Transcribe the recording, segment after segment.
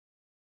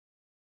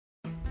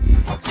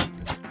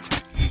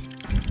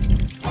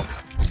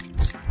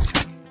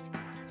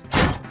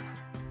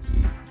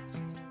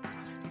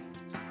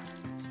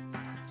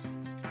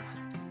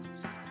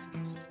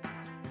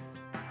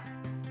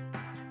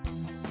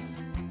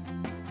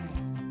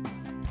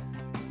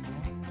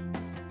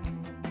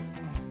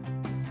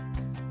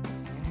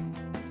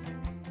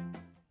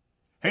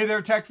Hey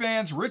there, tech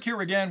fans. Rick here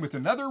again with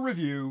another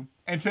review.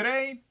 And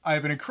today, I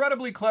have an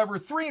incredibly clever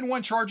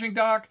 3-in-1 charging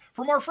dock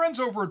from our friends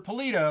over at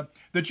Pilita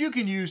that you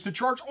can use to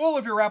charge all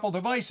of your Apple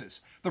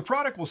devices. The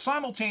product will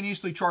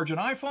simultaneously charge an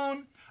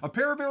iPhone, a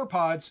pair of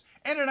AirPods,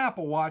 and an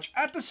Apple Watch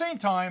at the same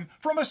time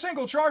from a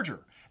single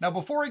charger. Now,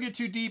 before I get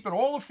too deep in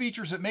all the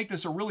features that make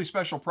this a really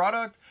special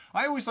product,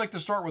 I always like to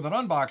start with an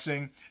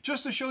unboxing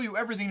just to show you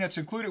everything that's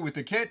included with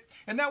the kit,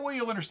 and that way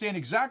you'll understand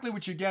exactly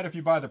what you get if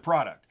you buy the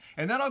product.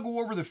 And then I'll go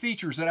over the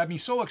features that have me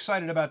so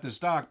excited about this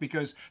dock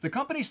because the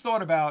company's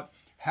thought about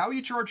how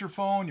you charge your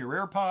phone, your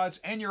AirPods,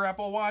 and your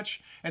Apple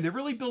Watch, and they've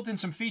really built in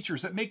some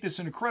features that make this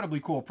an incredibly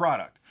cool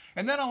product.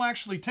 And then I'll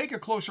actually take a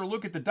closer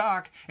look at the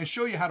dock and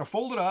show you how to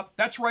fold it up.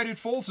 That's right, it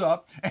folds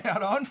up, and how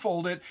to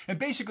unfold it, and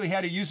basically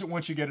how to use it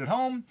once you get it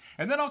home.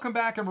 And then I'll come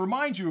back and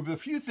remind you of a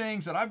few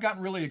things that I've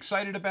gotten really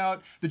excited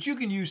about that you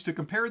can use to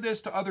compare this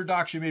to other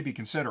docks you may be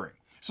considering.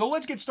 So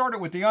let's get started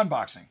with the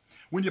unboxing.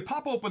 When you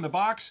pop open the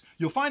box,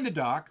 you'll find the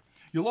dock.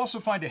 You'll also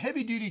find a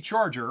heavy-duty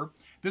charger.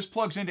 This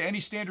plugs into any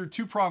standard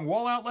 2-prong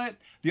wall outlet.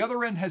 The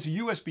other end has a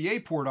USB-A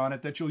port on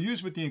it that you'll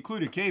use with the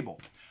included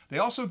cable. They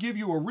also give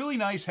you a really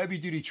nice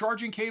heavy-duty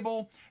charging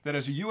cable that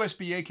has a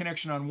USB-A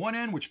connection on one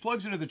end, which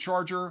plugs into the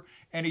charger,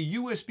 and a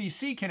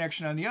USB-C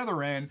connection on the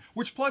other end,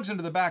 which plugs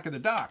into the back of the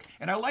dock.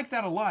 And I like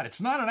that a lot.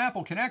 It's not an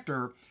Apple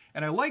connector,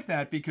 and I like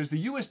that because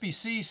the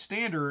USB-C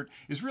standard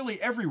is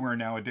really everywhere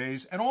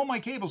nowadays, and all my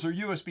cables are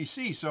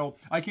USB-C, so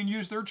I can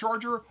use their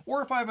charger,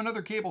 or if I have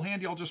another cable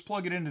handy, I'll just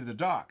plug it into the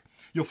dock.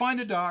 You'll find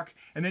the dock,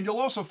 and then you'll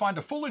also find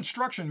a full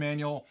instruction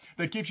manual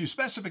that gives you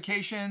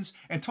specifications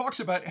and talks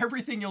about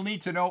everything you'll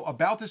need to know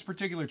about this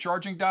particular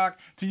charging dock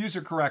to use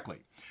it correctly.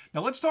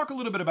 Now let's talk a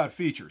little bit about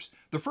features.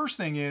 The first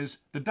thing is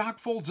the dock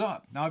folds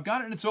up. Now I've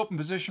got it in its open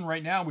position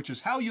right now, which is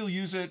how you'll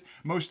use it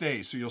most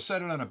days. So you'll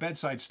set it on a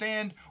bedside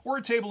stand or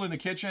a table in the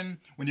kitchen.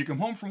 When you come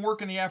home from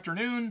work in the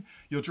afternoon,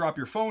 you'll drop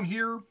your phone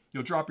here,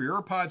 you'll drop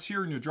your AirPods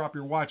here, and you'll drop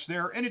your watch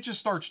there, and it just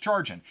starts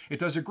charging. It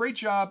does a great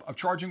job of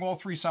charging all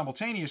three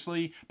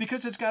simultaneously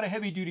because it's got a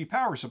heavy-duty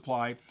power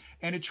supply,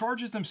 and it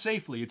charges them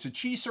safely. It's a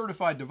Qi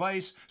certified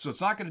device, so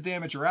it's not going to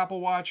damage your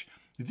Apple Watch.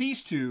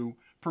 These two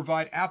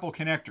provide Apple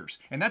connectors.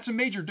 And that's a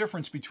major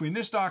difference between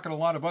this dock and a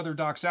lot of other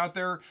docks out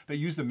there that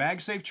use the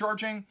MagSafe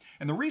charging.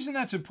 And the reason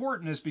that's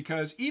important is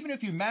because even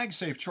if you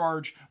MagSafe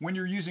charge when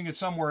you're using it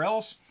somewhere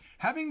else,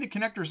 having the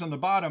connectors on the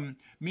bottom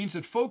means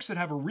that folks that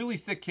have a really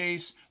thick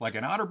case, like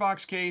an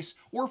OtterBox case,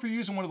 or if you're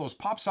using one of those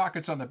pop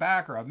sockets on the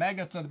back or have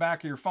magnets on the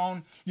back of your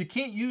phone, you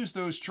can't use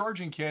those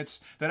charging kits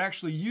that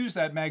actually use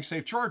that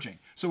MagSafe charging.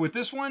 So with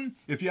this one,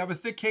 if you have a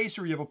thick case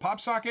or you have a pop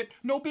socket,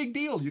 no big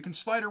deal. You can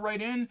slide it right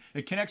in.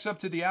 It connects up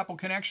to the Apple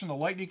connection, the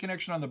Lightning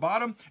connection on the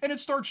bottom, and it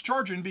starts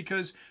charging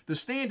because the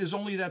stand is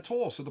only that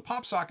tall, so the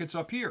pop socket's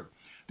up here.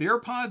 The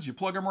AirPods, you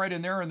plug them right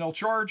in there and they'll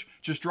charge.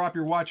 Just drop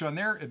your watch on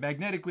there. It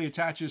magnetically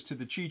attaches to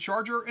the Qi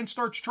charger and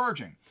starts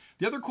charging.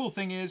 The other cool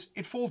thing is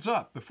it folds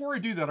up. Before I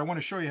do that, I want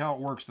to show you how it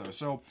works though.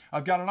 So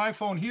I've got an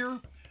iPhone here.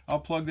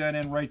 I'll plug that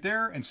in right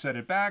there and set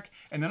it back.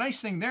 And the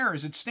nice thing there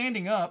is it's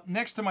standing up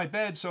next to my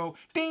bed. So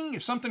ding,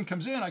 if something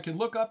comes in, I can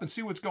look up and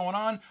see what's going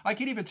on. I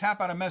can even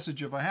tap out a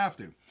message if I have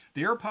to.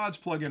 The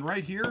AirPods plug in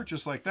right here,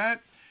 just like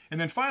that.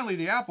 And then finally,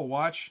 the Apple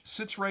Watch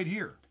sits right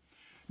here.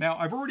 Now,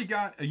 I've already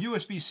got a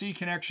USB-C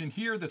connection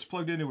here that's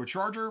plugged into a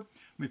charger. Let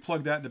me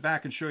plug that in the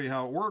back and show you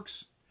how it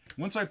works.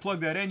 Once I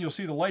plug that in, you'll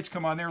see the lights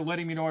come on there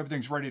letting me know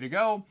everything's ready to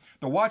go.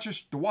 The watch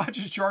is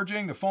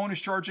charging, the phone is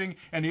charging,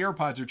 and the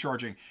AirPods are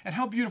charging. And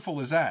how beautiful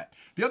is that?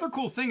 The other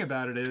cool thing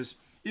about it is,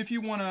 if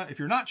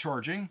you're not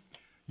charging,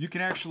 you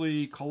can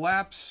actually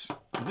collapse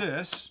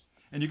this,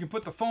 and you can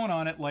put the phone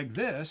on it like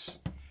this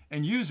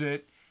and use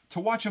it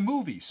to watch a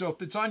movie. So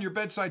if it's on your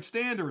bedside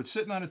stand or it's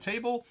sitting on a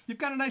table, you've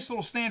got a nice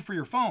little stand for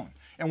your phone.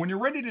 And when you're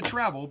ready to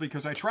travel,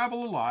 because I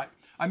travel a lot,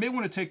 I may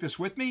want to take this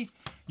with me.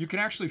 You can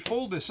actually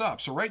fold this up.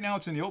 So right now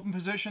it's in the open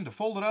position. To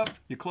fold it up,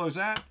 you close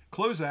that,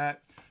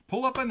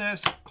 pull up on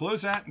this,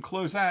 close that, and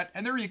close that,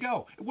 and there you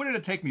go. What did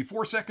it take me?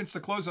 4 seconds to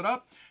close it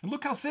up? And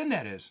look how thin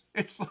that is.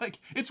 It's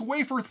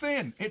wafer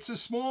thin. It's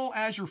as small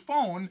as your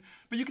phone,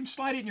 but you can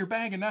slide it in your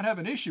bag and not have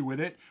an issue with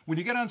it. When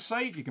you get on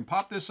site, you can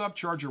pop this up,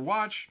 charge your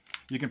watch.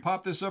 You can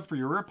pop this up for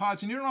your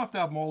AirPods, and you don't have to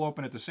have them all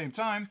open at the same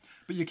time,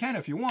 but you can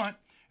if you want.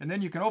 And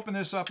then you can open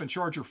this up and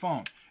charge your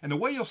phone. And the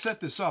way you'll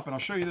set this up, and I'll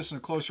show you this in a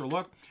closer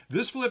look,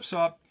 this flips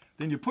up,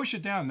 then you push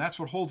it down, and that's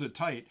what holds it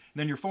tight. And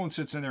then your phone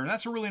sits in there, and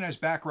that's a really nice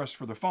backrest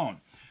for the phone.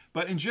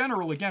 But in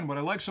general, again, what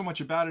I like so much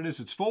about it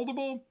is it's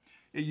foldable,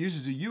 it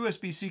uses a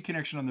USB-C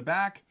connection on the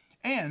back,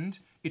 and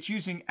it's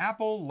using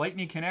Apple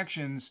Lightning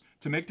connections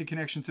to make the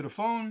connection to the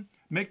phone,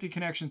 make the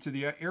connection to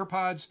the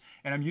AirPods,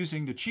 and I'm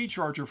using the Qi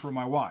charger for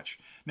my watch.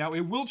 Now,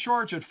 it will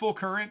charge at full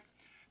current,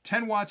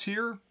 10 watts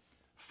here,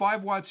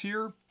 5 watts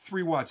here,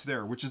 3 watts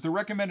there, which is the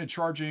recommended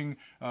charging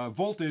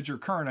voltage, or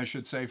current I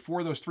should say,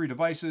 for those three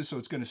devices, so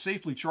it's going to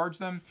safely charge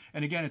them.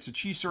 And again, it's a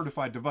Qi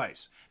certified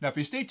device. Now if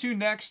you stay tuned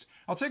next,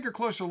 I'll take a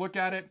closer look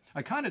at it.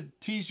 I kind of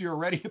teased you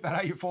already about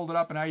how you fold it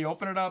up and how you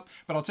open it up,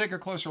 but I'll take a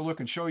closer look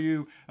and show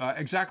you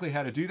exactly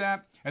how to do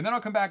that. And then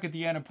I'll come back at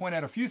the end and point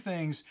out a few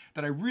things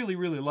that I really,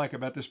 really like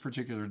about this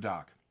particular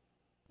dock.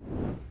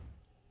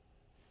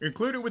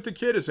 Included with the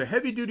kit is a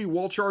heavy-duty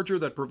wall charger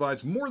that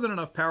provides more than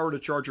enough power to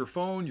charge your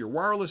phone, your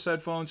wireless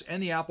headphones,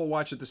 and the Apple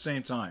Watch at the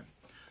same time.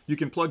 You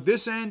can plug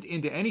this end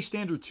into any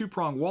standard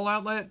 2-prong wall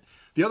outlet.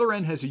 The other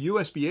end has a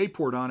USB-A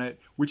port on it,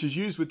 which is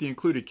used with the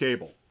included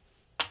cable.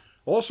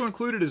 Also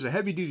included is a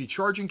heavy-duty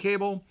charging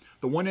cable.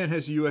 The one end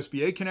has a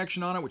USB-A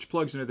connection on it, which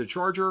plugs into the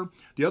charger.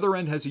 The other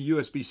end has a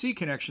USB-C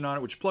connection on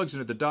it, which plugs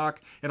into the dock,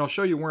 and I'll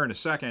show you where in a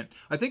second.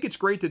 I think it's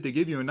great that they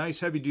give you a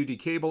nice heavy-duty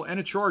cable and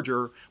a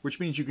charger,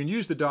 which means you can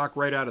use the dock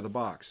right out of the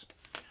box.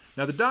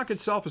 Now the dock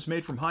itself is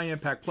made from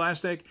high-impact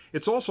plastic.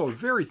 It's also a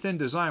very thin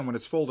design when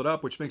it's folded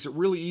up, which makes it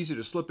really easy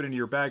to slip it into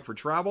your bag for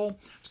travel.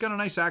 It's got a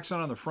nice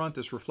accent on the front,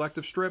 this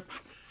reflective strip.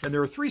 And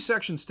there are 3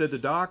 sections to the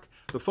dock: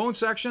 the phone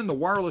section, the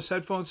wireless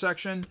headphone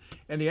section,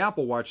 and the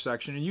Apple Watch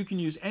section. And you can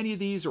use any of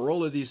these or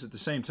all of these at the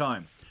same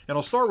time. And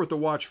I'll start with the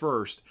watch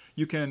first.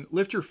 You can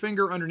lift your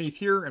finger underneath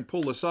here and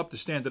pull this up to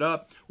stand it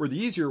up, or the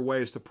easier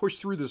way is to push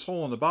through this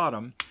hole in the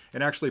bottom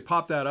and actually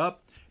pop that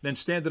up, then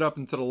stand it up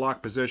into the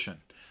lock position.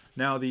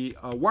 Now the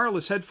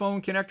wireless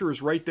headphone connector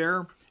is right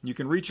there. You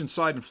can reach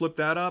inside and flip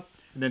that up,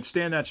 and then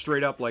stand that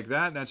straight up like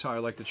that. That's how I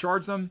like to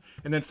charge them.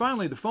 And then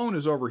finally the phone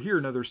is over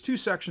here. Now there's 2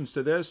 sections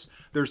to this.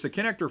 There's the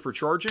connector for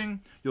charging.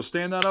 You'll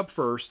stand that up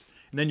first,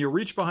 and then you'll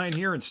reach behind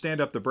here and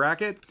stand up the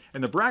bracket.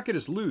 And the bracket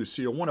is loose,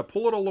 so you'll want to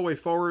pull it all the way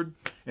forward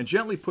and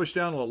gently push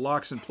down until it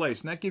locks in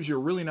place. And that gives you a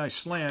really nice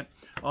slant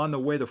on the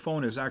way the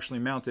phone is actually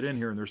mounted in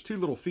here. And there's 2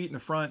 little feet in the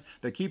front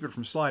that keep it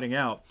from sliding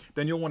out.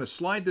 Then you'll want to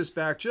slide this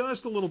back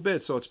just a little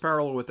bit so it's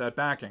parallel with that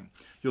backing.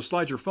 You'll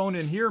slide your phone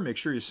in here, make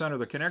sure you center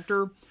the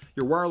connector,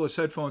 your wireless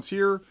headphones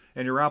here,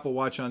 and your Apple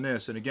Watch on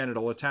this. And again,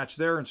 it'll attach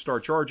there and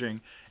start charging.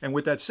 And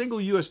with that single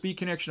USB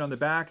connection on the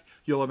back,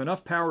 you'll have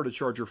enough power to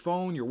charge your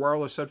phone, your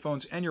wireless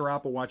headphones, and your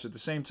Apple Watch at the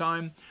same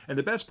time. And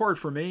the best part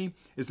for me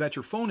is that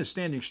your phone is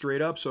standing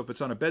straight up, so if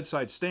it's on a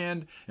bedside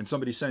stand and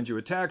somebody sends you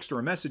a text or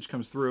a message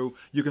comes through,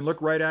 you can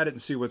look right at it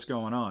and see what's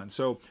going on.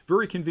 So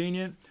very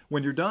convenient.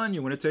 When you're done,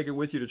 you want to take it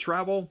with you to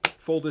travel,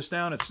 fold this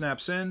down, it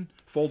snaps in,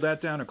 fold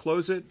that down and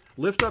close it,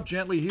 lift up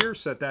gently here,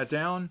 set that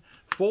down,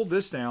 fold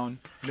this down,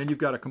 and then you've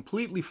got a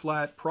completely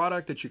flat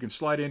product that you can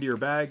slide into your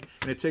bag,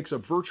 and it takes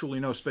up virtually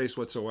no space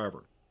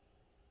whatsoever.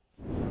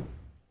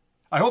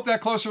 I hope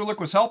that closer look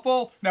was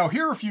helpful. Now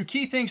here are a few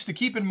key things to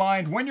keep in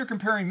mind when you're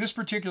comparing this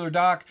particular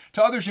dock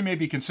to others you may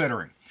be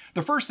considering.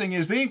 The first thing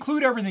is they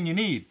include everything you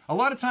need. A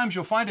lot of times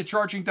you'll find a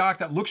charging dock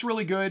that looks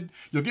really good.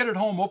 You'll get it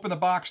home, open the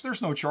box,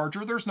 there's no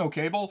charger, there's no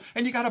cable,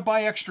 and you got to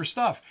buy extra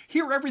stuff.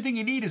 Here, everything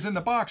you need is in the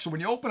box. So when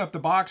you open up the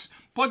box,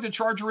 plug the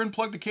charger in,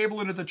 plug the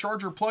cable into the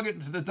charger, plug it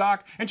into the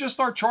dock, and just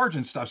start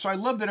charging stuff. So I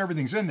love that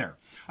everything's in there.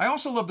 I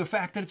also love the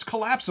fact that it's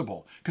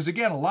collapsible, because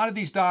again, a lot of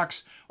these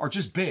docks are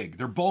just big,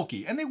 they're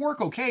bulky, and they work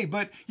okay,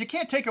 but you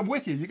can't take them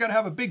with you. You got to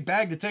have a big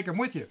bag to take them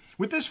with you.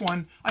 With this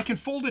one, I can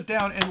fold it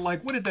down and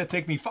like, what did that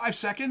take me, 5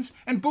 seconds?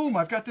 And boom,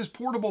 I've got this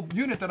portable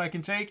unit that I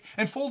can take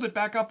and fold it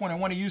back up when I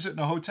want to use it in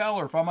a hotel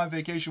or if I'm on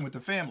vacation with the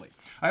family.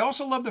 I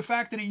also love the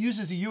fact that it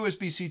uses a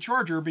USB-C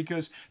charger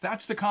because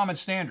that's the common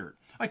standard.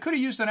 I could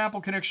have used an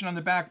Apple connection on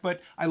the back, but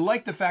I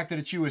like the fact that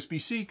it's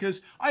USB-C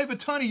because I have a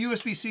ton of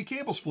USB-C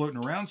cables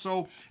floating around.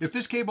 So if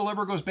this cable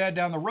ever goes bad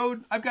down the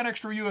road, I've got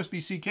extra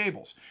USB-C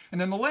cables.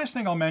 And then the last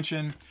thing I'll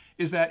mention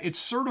is that it's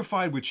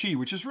certified with Qi,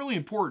 which is really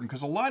important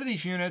because a lot of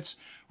these units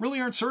really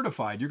aren't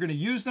certified. You're going to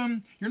use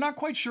them. You're not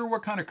quite sure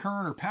what kind of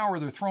current or power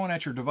they're throwing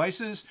at your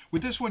devices.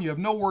 With this one, you have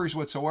no worries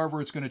whatsoever.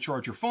 It's going to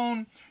charge your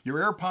phone, your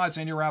AirPods,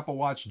 and your Apple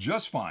Watch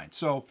just fine.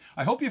 So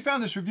I hope you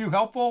found this review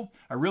helpful.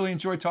 I really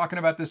enjoyed talking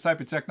about this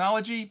type of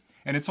technology.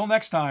 And until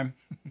next time,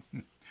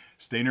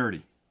 stay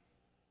nerdy.